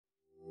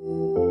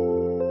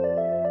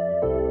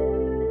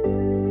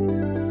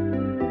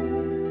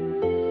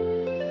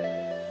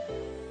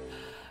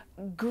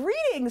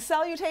Greetings,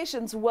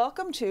 salutations,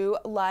 welcome to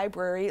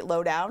Library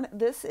Lowdown.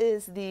 This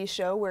is the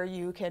show where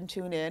you can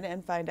tune in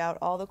and find out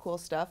all the cool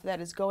stuff that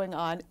is going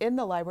on in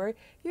the library.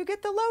 You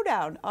get the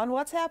lowdown on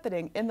what's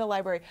happening in the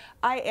library.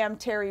 I am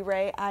Theri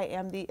Ray. I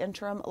am the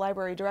Interim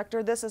Library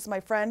Director. This is my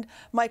friend,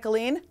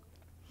 Michaelene.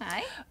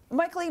 Hi.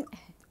 Michaelene,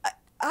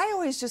 I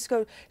always just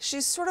go,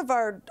 she's sort of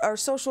our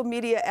social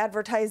media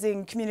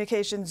advertising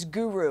communications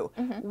guru.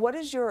 What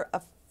is your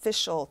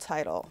official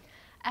title?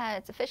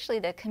 It's officially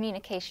the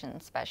communication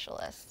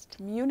specialist.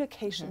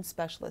 Communication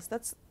specialist.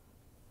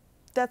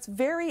 That's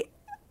very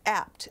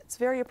apt. It's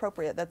very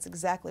appropriate. That's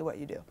exactly what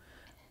you do.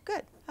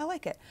 Good. I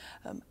like it.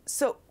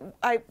 So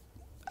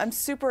I'm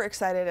super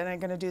excited, and I'm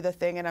going to do the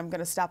thing, and I'm going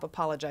to stop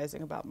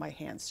apologizing about my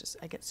hands. Just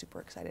I get super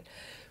excited.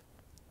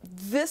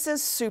 This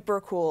is super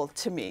cool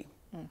to me.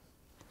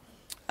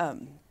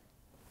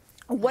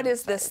 What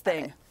is this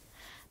thing?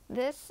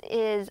 This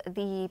is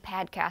the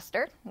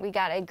Padcaster. We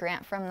got a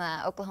grant from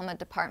the Oklahoma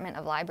Department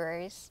of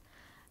Libraries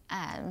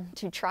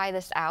to try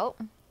this out,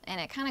 and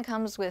it kind of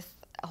comes with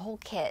a whole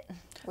kit,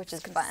 which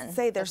is fun.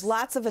 Say there's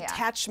lots of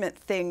attachment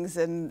things,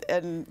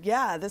 and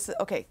yeah, this is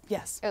okay.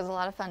 Yes, it was a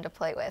lot of fun to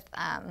play with.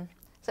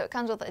 So it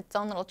comes with its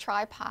own little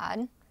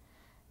tripod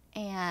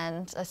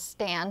and a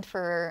stand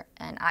for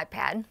an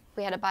iPad.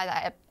 We had to buy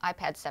the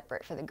iPad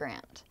separate for the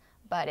grant.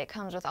 But it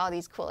comes with all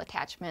these cool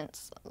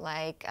attachments,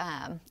 like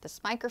this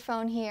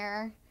microphone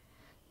here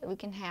that we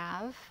can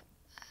have.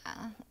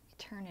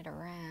 Turn it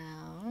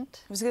around.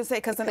 I was going to say,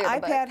 because an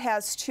iPad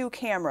has two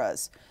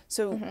cameras,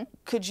 so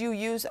could you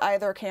use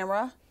either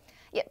camera?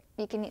 Yep,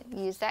 you can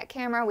use that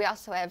camera. We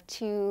also have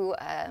two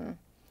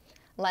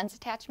lens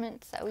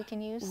attachments that we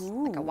can use,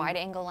 like a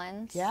wide-angle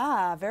lens.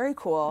 Yeah, very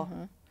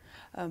cool.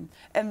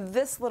 And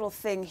this little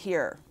thing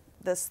here,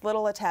 this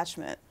little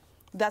attachment,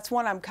 that's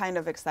one I'm kind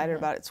of excited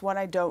about. It's one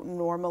I don't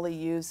normally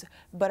use,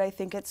 but I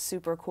think it's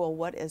super cool.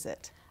 What is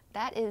it?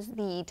 That is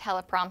the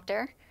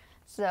teleprompter.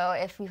 So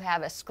if you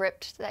have a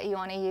script that you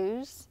want to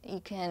use, you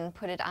can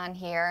put it on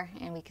here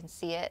and we can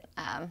see it.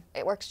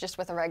 It works just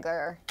with a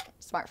regular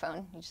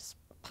smartphone. You just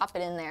pop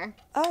it in there.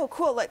 Oh,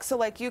 cool.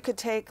 Like you could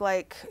take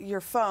like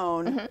your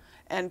phone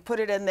and put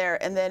it in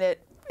there, and then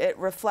it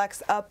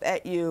reflects up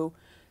at you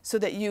so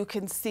that you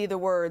can see the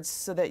words,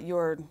 so that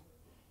you're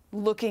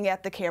looking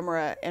at the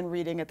camera and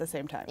reading at the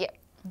same time. Yep.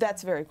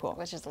 That's very cool.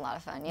 Which is a lot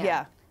of fun,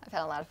 yeah. I've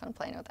had a lot of fun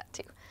playing with that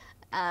too.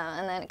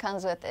 And then it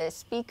comes with a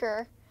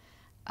speaker.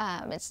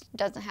 It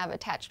doesn't have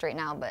attached right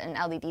now, but an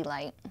LED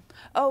light.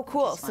 Oh,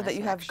 cool, so that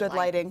you have good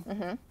lighting.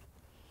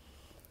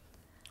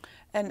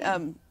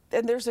 And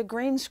there's a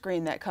green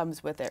screen that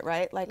comes with it,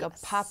 right? Like a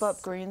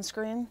pop-up green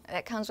screen?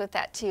 It comes with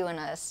that too, and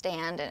a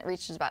stand, and it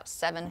reaches about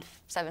seven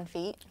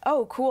feet.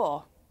 Oh,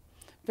 cool.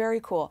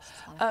 Very cool.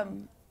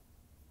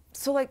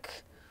 So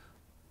like,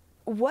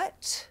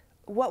 what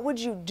would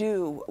you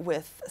do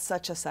with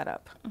such a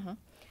setup?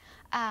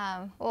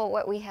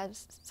 Well,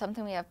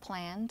 something we have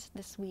planned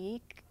this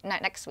week,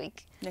 not next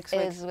week,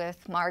 is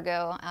with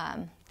Margot,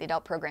 the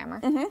adult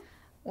programmer.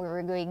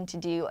 We're going to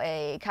do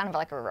a kind of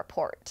like a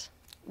report.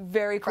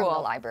 Very cool. From the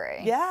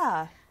library.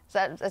 Yeah.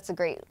 So that's a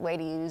great way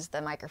to use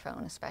the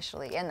microphone,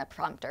 especially, and the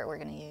prompter we're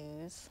going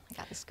to use. I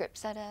got the script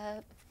set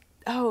up.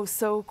 Oh,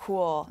 so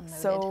cool.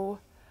 So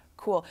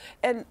cool.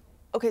 And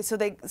okay,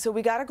 so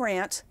we got a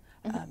grant.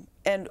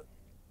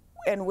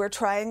 And we're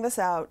trying this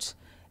out,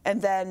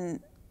 and then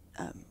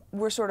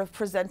we're sort of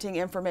presenting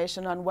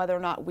information on whether or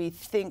not we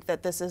think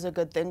that this is a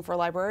good thing for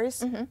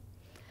libraries.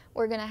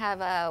 We're going to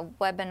have a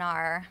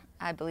webinar,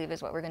 I believe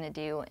is what we're going to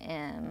do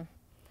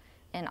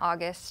in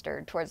August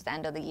or towards the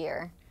end of the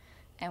year.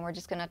 And we're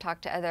just going to talk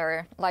to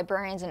other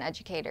librarians and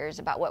educators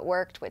about what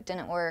worked, what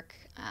didn't work.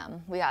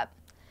 We got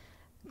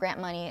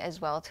grant money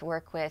as well to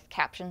work with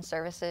caption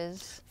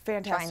services.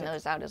 Fantastic. Trying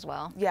those out as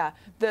well. Yeah,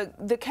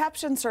 the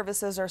caption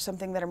services are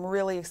something that I'm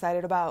really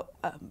excited about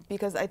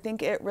because I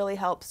think it really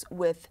helps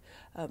with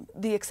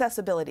the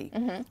accessibility,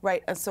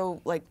 right? And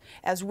so like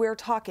as we're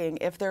talking,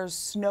 if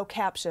there's no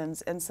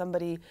captions and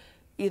somebody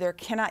either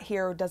cannot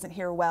hear or doesn't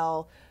hear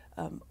well,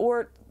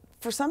 or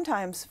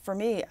sometimes for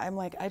me, I'm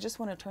like, I just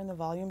want to turn the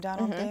volume down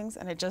on things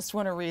and I just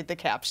want to read the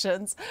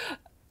captions.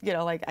 You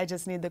know, like I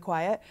just need the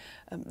quiet.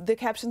 The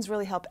captions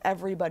really help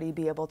everybody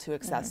be able to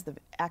access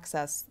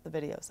the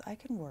videos. I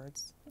can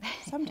words.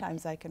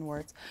 Sometimes I can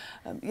words.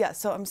 Yeah,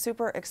 so I'm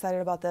super excited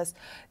about this.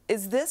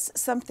 Is this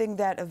something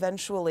that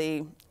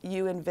eventually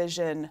you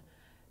envision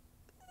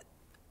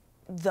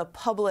the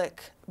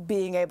public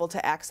being able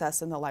to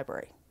access in the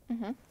library?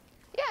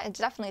 Yeah, it's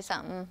definitely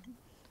something.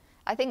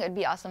 I think it would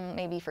be awesome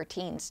maybe for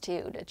teens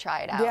too to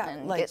try it out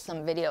and get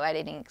some video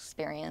editing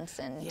experience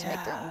and to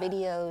make their own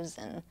videos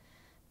and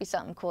be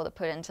something cool to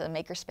put into the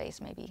makerspace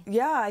maybe.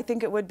 Yeah, I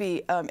think it would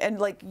be. And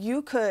like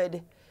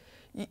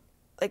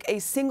like a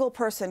single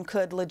person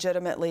could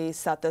legitimately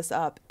set this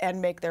up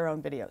and make their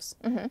own videos,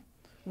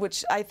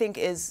 which I think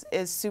is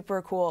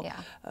super cool.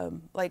 Yeah.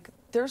 Like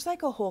there's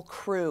like a whole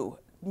crew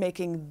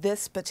making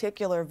this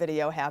particular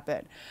video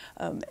happen.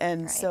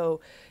 So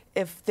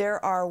if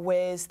there are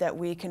ways that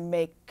we can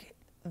make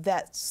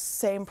that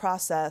same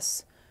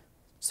process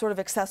sort of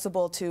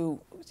accessible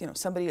to, you know,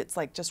 somebody that's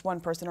like just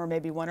one person or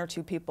maybe one or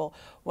two people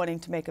wanting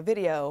to make a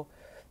video.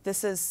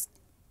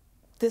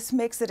 This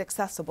makes it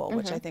accessible,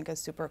 which I think is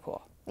super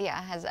cool. Yeah,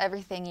 it has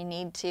everything you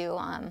need to.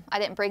 I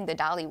didn't bring the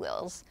dolly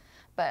wheels,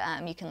 but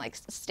you can like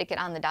stick it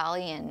on the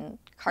dolly and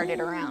cart it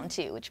around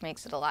too, which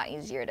makes it a lot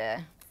easier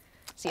to,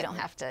 so you don't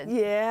have to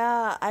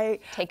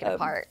take it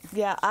apart.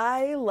 Yeah,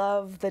 I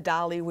love the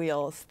dolly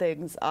wheels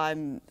things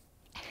on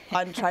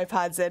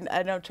tripods, and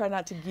I don't try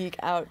not to geek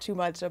out too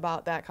much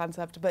about that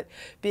concept, but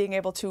being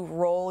able to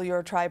roll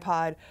your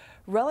tripod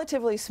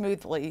relatively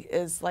smoothly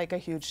is like a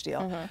huge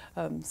deal.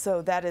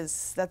 So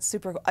that's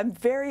super cool. I'm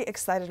very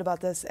excited about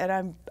this,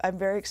 and I'm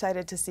very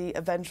excited to see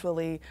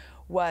eventually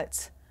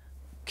what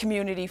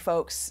community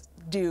folks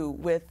do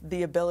with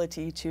the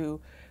ability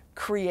to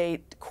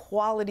create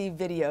quality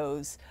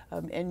videos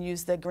and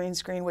use the green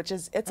screen, which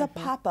is, it's a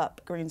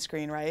pop-up green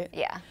screen, right?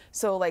 Yeah.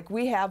 So like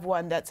we have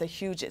one that's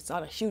it's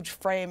on a huge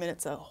frame, and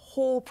it's a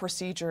whole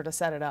procedure to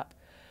set it up.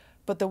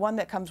 But the one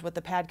that comes with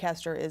the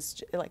Padcaster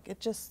is like, it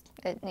just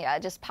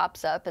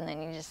pops up, and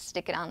then you just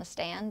stick it on the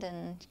stand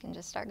and you can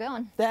just start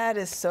going. That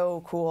is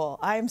so cool.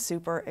 I'm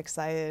super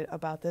excited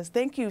about this.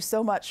 Thank you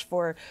so much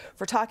for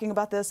talking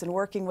about this and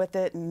working with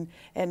it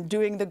and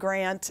doing the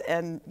grant.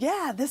 And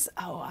yeah,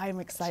 I'm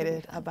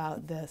excited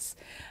about this.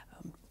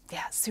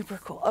 Yeah, super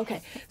cool.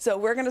 Okay, so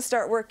we're going to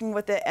start working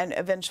with it, and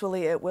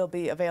eventually it will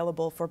be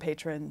available for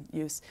patron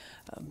use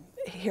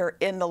here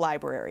in the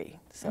library.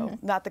 So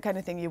not the kind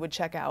of thing you would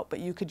check out, but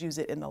you could use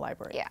it in the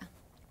library. Yeah,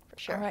 for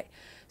sure. All right,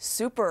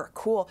 super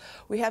cool.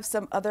 We have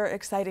some other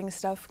exciting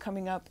stuff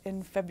coming up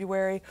in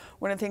February.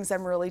 One of the things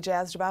I'm really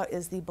jazzed about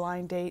is the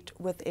blind date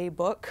with a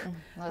book.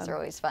 Those are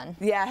always fun.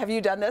 Yeah, have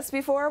you done this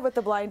before with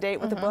the blind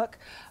date with a book?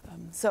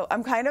 So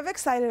I'm kind of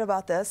excited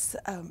about this,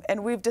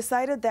 and we've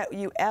decided that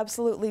you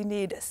absolutely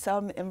need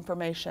some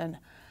information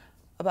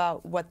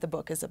about what the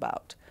book is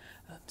about,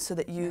 so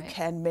that you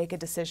can make a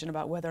decision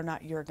about whether or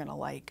not you're going to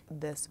like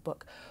this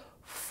book.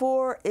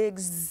 For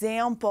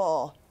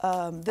example,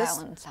 that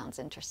one sounds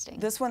interesting.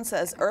 This one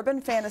says urban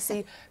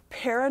fantasy,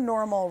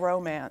 paranormal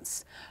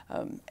romance.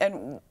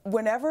 And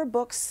whenever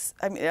books,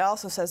 I mean, it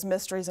also says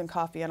mysteries and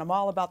coffee, and I'm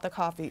all about the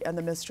coffee and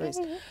the mysteries.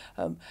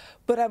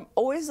 But I'm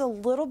always a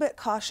little bit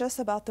cautious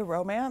about the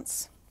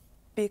romance,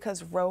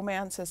 because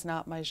romance is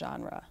not my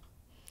genre.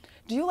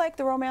 Do you like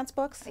the romance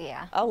books?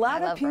 Yeah. A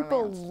lot of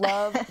people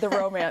love the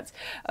romance.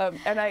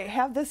 And I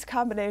have this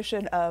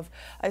combination of,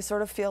 I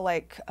sort of feel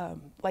like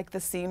the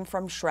scene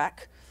from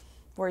Shrek,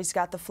 where he's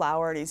got the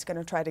flower and he's going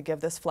to try to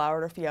give this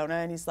flower to Fiona,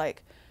 and he's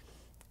like,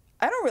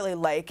 I don't really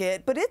like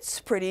it, but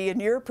it's pretty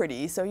and you're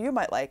pretty, so you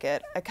might like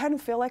it. I kind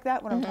of feel like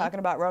that when I'm talking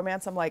about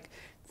romance. I'm like,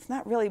 it's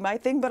not really my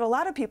thing, but a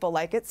lot of people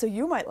like it, so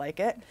you might like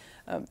it.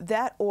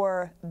 That,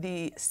 or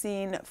the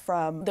scene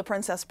from The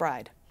Princess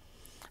Bride.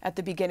 At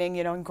the beginning,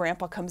 you know, and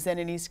Grandpa comes in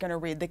and he's going to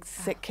read the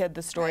sick kid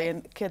the story,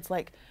 and the kid's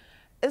like,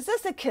 is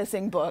this a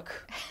kissing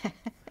book?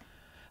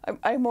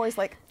 I'm always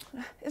like,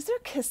 is there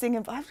kissing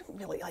involved? I don't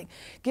really like,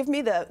 give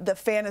me the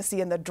fantasy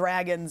and the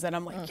dragons, and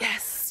I'm like,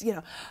 yes,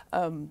 you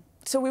know.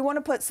 So we want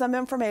to put some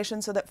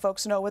information so that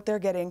folks know what they're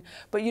getting,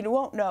 but you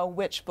won't know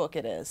which book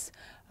it is.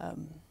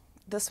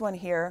 This one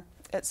here,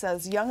 it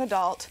says young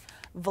adult,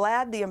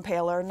 Vlad the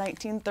Impaler,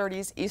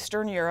 1930s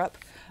Eastern Europe.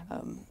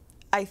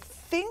 I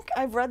think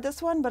I've read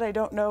this one, but I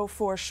don't know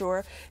for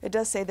sure. It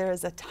does say there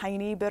is a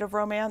tiny bit of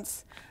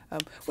romance,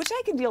 which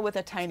I can deal with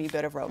a tiny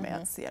bit of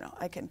romance. You know,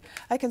 I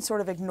can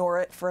sort of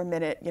ignore it for a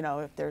minute, you know,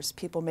 if there's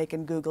people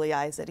making googly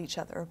eyes at each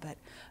other. But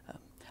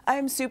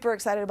I'm super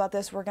excited about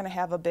this. We're going to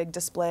have a big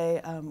display.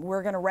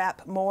 We're going to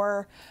wrap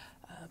more,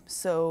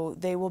 so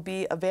they will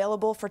be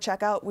available for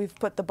checkout. We've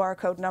put the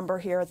barcode number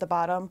here at the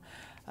bottom,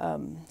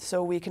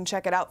 so we can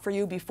check it out for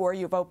you before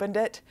you've opened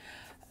it.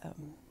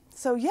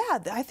 So yeah,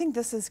 I think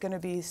this is going to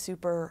be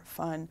super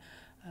fun.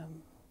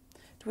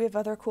 Do we have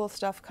other cool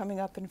stuff coming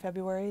up in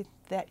February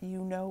that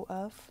you know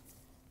of?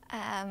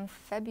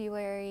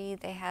 February,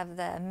 they have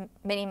the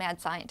mini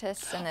mad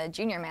scientists and the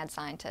junior mad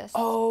scientists.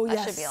 Oh, yes.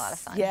 That should be a lot of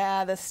fun.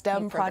 Yeah, the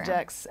STEM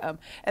projects.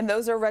 And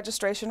those are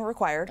registration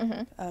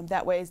required.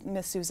 That way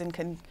Miss Susan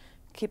can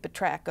keep a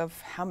track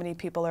of how many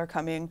people are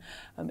coming,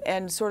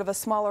 and sort of a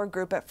smaller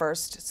group at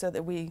first, so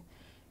that we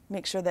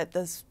make sure that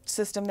the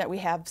system that we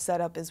have set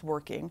up is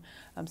working.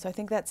 So I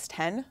think that's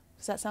 10.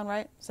 Does that sound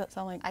right? Does that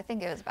sound like? I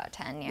think it was about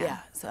 10, yeah.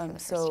 Yeah,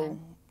 so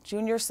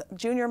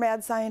junior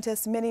mad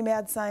scientists, mini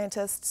mad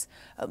scientists,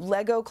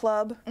 Lego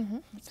Club.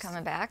 It's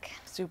coming back.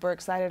 Super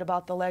excited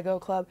about the Lego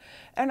Club.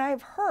 And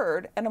I've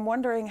heard, and I'm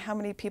wondering how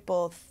many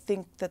people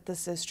think that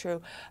this is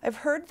true, I've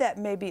heard that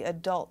maybe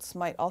adults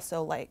might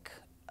also like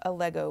a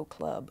Lego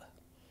Club.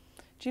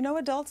 Do you know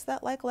adults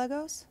that like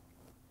Legos?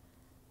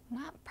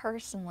 Not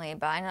personally,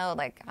 but I know,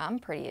 like, I'm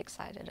pretty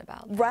excited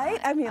about that.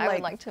 Right? I mean, I like,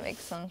 would like to make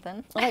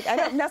something. Like, I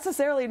don't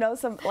necessarily know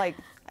some, like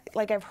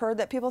I've heard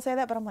that people say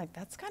that, but I'm like,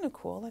 that's kind of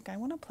cool. Like, I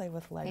want to play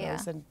with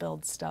Legos and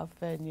build stuff,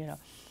 and, you know.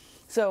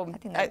 So I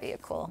think that would be a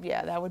cool.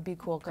 Yeah, that would be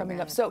cool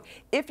coming up. So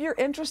if you're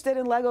interested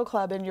in Lego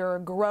Club and you're a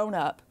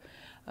grown-up,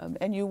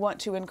 and you want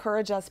to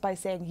encourage us by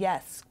saying,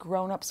 yes,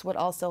 grown-ups would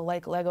also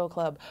like Lego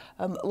Club,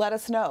 let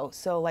us know.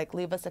 So like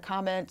leave us a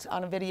comment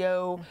on a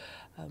video,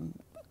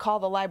 call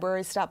the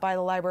library, stop by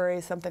the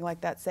library, something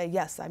like that. Say,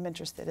 yes, I'm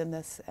interested in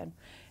this. And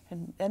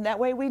that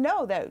way we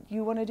know that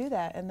you want to do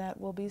that, and that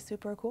will be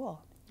super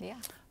cool. Yeah.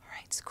 All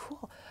right, it's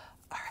cool.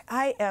 All right,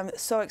 I am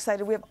so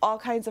excited. We have all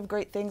kinds of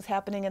great things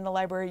happening in the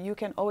library. You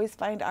can always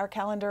find our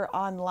calendar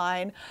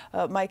online.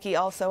 Mikey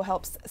also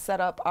helps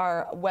set up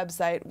our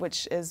website,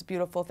 which is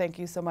beautiful. Thank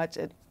you so much.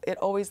 It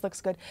always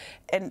looks good.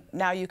 And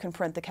now you can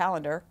print the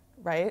calendar,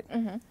 right?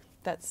 Mm-hmm.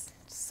 That's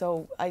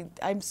so,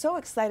 I'm so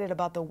excited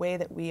about the way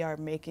that we are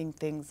making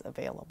things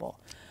available.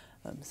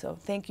 So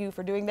thank you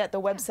for doing that.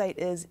 The website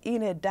is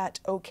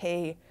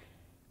enid.okpls.org.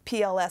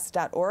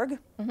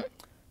 Mm-hmm.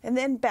 And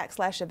then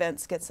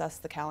 /events gets us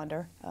the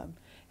calendar.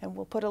 And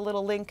we'll put a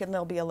little link and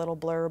there'll be a little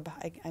blurb.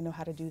 I know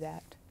how to do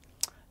that.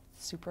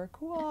 Super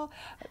cool.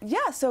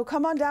 Yeah, so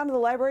come on down to the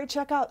library,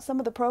 check out some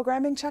of the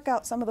programming, check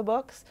out some of the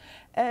books,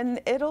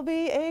 and it'll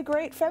be a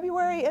great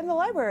February in the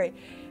library.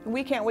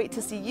 We can't wait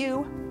to see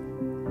you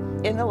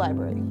in the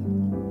library.